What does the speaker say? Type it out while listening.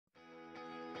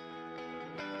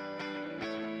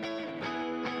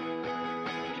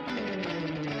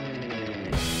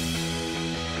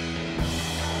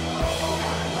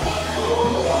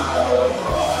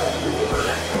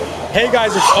Hey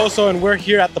guys, it's Oso and we're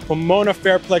here at the Pomona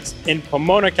Fairplex in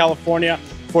Pomona, California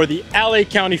for the LA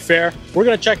County Fair. We're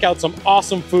gonna check out some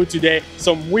awesome food today,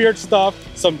 some weird stuff,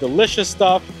 some delicious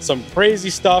stuff, some crazy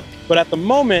stuff. But at the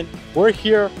moment, we're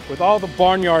here with all the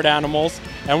barnyard animals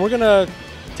and we're gonna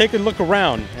take a look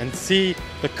around and see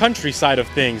the countryside of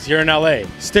things here in LA.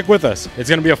 Stick with us, it's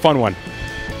gonna be a fun one.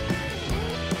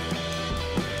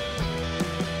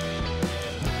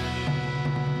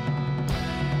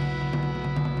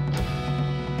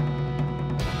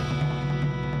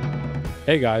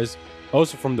 Hey guys,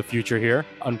 Oso from the future here.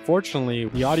 Unfortunately,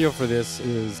 the audio for this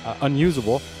is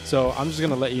unusable, so I'm just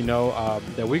gonna let you know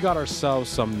that we got ourselves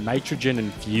some nitrogen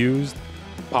infused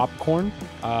popcorn.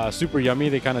 Super yummy.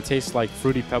 They kind of taste like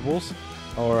Fruity Pebbles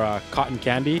or cotton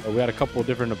candy. We had a couple of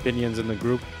different opinions in the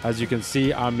group. As you can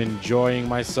see, I'm enjoying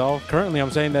myself. Currently,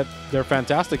 I'm saying that they're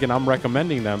fantastic and I'm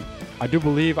recommending them. I do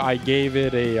believe I gave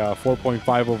it a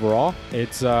 4.5 overall.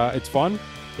 It's fun.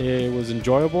 It was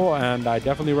enjoyable and I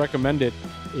definitely recommend it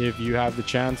if you have the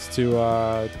chance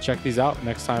to check these out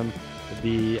next time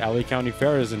the LA County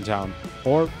Fair is in town,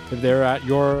 or if they're at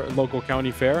your local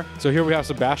county fair. So here we have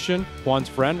Sebastian, Juan's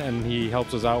friend, and he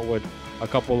helps us out with a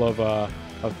couple of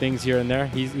things here and there.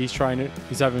 He's trying it.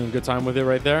 He's having a good time with it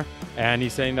right there. And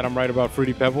he's saying that I'm right about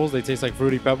Fruity Pebbles. They taste like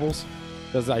Fruity Pebbles.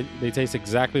 They taste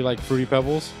exactly like Fruity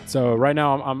Pebbles. So right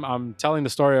now I'm telling the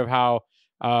story of how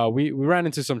we ran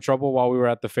into some trouble while we were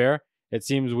at the fair. It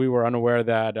seems we were unaware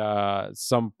that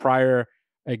some prior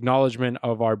acknowledgement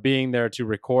of our being there to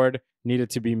record needed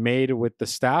to be made with the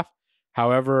staff.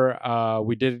 However,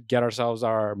 we did get ourselves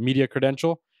our media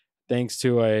credential thanks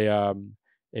to a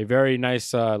very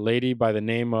nice lady by the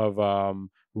name of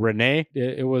Renee.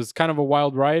 It was kind of a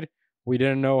wild ride. We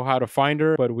didn't know how to find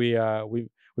her, but we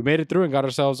made it through and got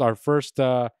ourselves our first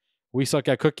We Suck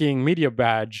at Cooking media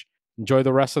badge. Enjoy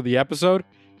the rest of the episode.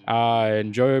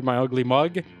 Enjoy my ugly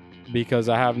mug because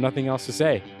I have nothing else to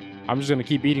say. I'm just going to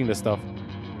keep eating this stuff.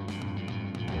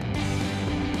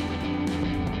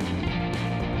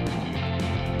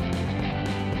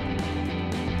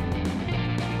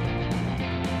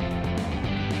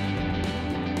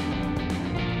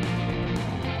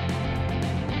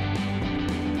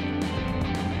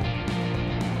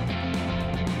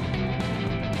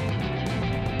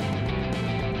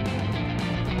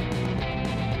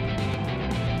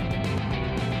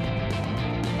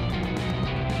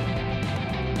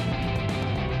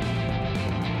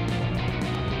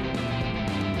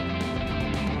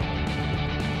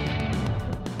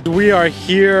 We are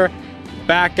here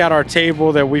back at our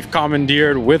table that we've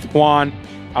commandeered with Juan.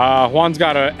 Juan's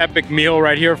got an epic meal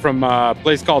right here from a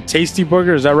place called Tasty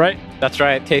Burger. Is that right? That's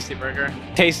right, Tasty Burger.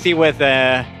 Tasty with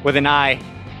an I.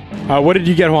 What did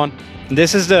you get, Juan?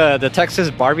 This is the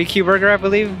Texas barbecue burger, I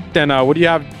believe. Then what do you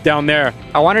have down there?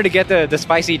 I wanted to get the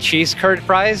spicy cheese curd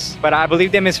fries, but I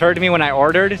believe they misheard me when I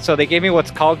ordered, so they gave me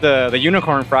what's called the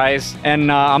unicorn fries.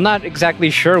 And I'm not exactly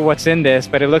sure what's in this,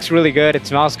 but it looks really good. It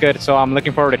smells good, so I'm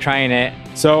looking forward to trying it.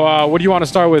 So what do you want to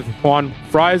start with, Juan?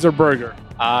 Fries or burger?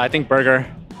 I think burger.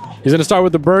 He's going to start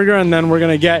with the burger, and then we're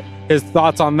going to get his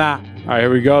thoughts on that. All right, here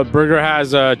we go. The burger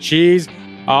has cheese,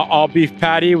 all beef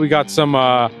patty. We got some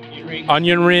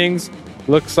onion rings.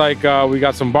 Looks like we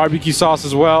got some barbecue sauce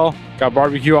as well. Got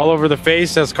barbecue all over the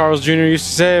face, as Carl's Jr. used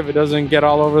to say, if it doesn't get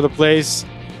all over the place.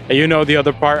 And you know the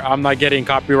other part, I'm not getting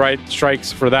copyright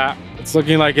strikes for that. It's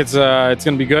looking like it's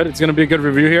gonna be good. It's gonna be a good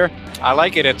review here. I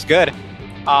like it, it's good.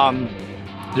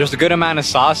 There's a good amount of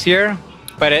sauce here,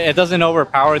 but it doesn't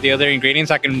overpower the other ingredients.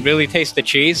 I can really taste the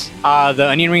cheese. The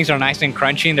onion rings are nice and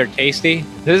crunchy and they're tasty.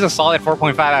 This is a solid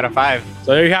 4.5 out of 5.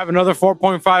 So there you have another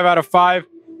 4.5 out of 5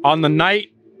 on the night.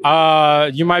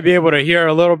 You might be able to hear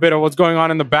a little bit of what's going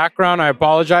on in the background. I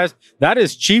apologize. That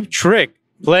is Cheap Trick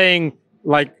playing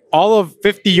like all of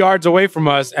 50 yards away from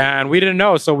us, and we didn't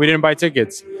know, so we didn't buy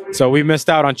tickets. So we missed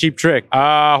out on Cheap Trick.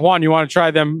 Juan, you want to try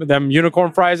them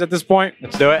unicorn fries at this point?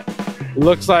 Let's do it.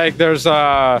 Looks like there's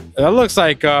that looks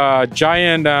like a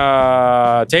giant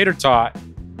tater tot.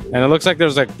 And it looks like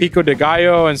there's like pico de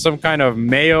gallo and some kind of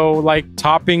mayo-like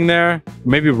topping there.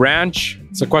 Maybe ranch.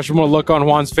 It's a questionable look on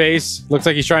Juan's face. Looks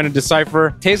like he's trying to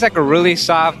decipher. Tastes like a really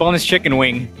soft boneless chicken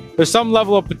wing. There's some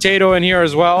level of potato in here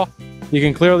as well. You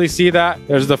can clearly see that.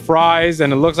 There's the fries,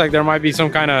 and it looks like there might be some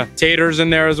kind of taters in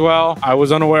there as well. I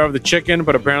was unaware of the chicken,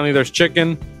 but apparently there's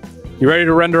chicken. You ready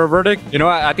to render a verdict? You know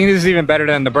what? I think this is even better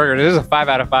than the burger. This is a 5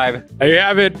 out of 5. There you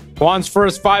have it. Juan's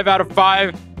first 5 out of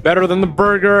 5. Better than the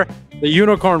burger. The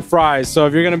unicorn fries. So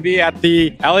if you're going to be at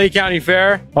the LA County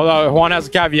Fair, although Juan has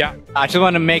a caveat. I just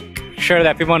want to make sure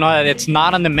that people know that it's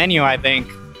not on the menu, I think.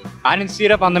 I didn't see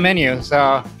it up on the menu,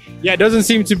 so Yeah, it doesn't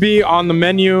seem to be on the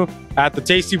menu at the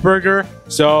Tasty Burger.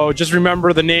 So just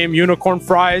remember the name Unicorn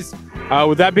Fries.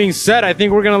 With that being said, I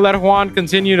think we're gonna let Juan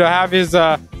continue to have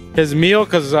his meal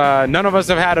because none of us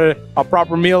have had a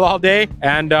proper meal all day.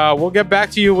 And we'll get back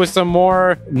to you with some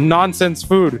more nonsense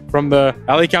food from the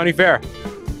LA County Fair.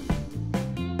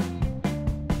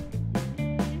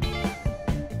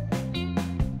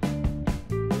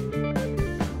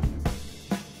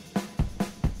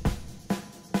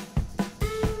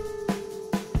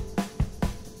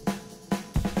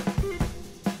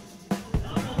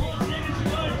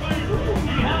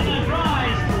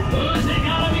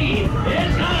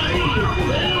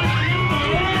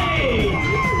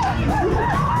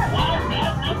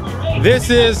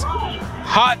 This is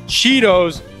hot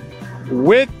Cheetos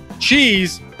with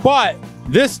cheese, but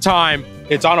this time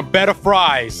it's on a bed of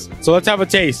fries. So let's have a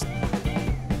taste.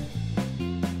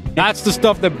 That's the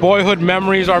stuff that boyhood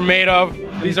memories are made of.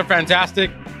 These are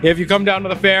fantastic. If you come down to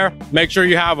the fair, make sure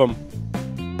you have them.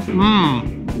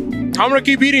 I'm gonna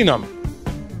keep eating them.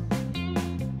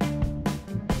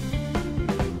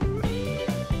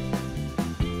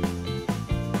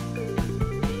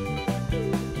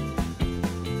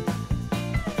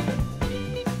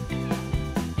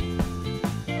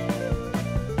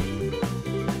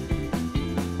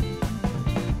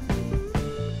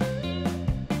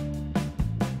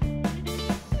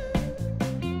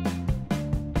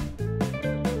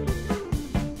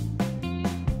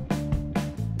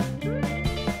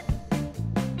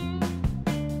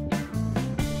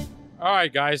 All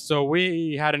right, guys, so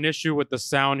we had an issue with the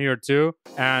sound here too.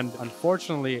 And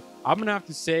unfortunately, I'm gonna have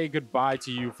to say goodbye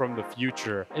to you from the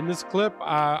future. In this clip,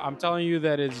 I'm telling you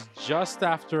that it's just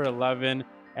after 11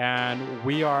 and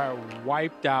we are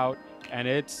wiped out and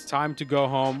it's time to go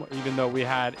home, even though we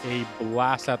had a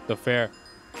blast at the fair.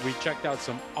 We checked out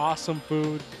some awesome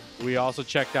food. We also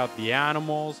checked out the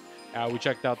animals. We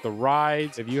checked out the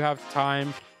rides. If you have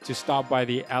time to stop by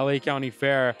the LA County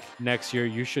Fair next year,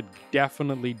 you should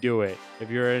definitely do it.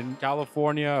 If you're in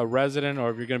California, a resident,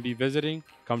 or if you're going to be visiting,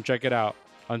 come check it out.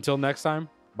 Until next time,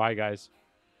 bye guys.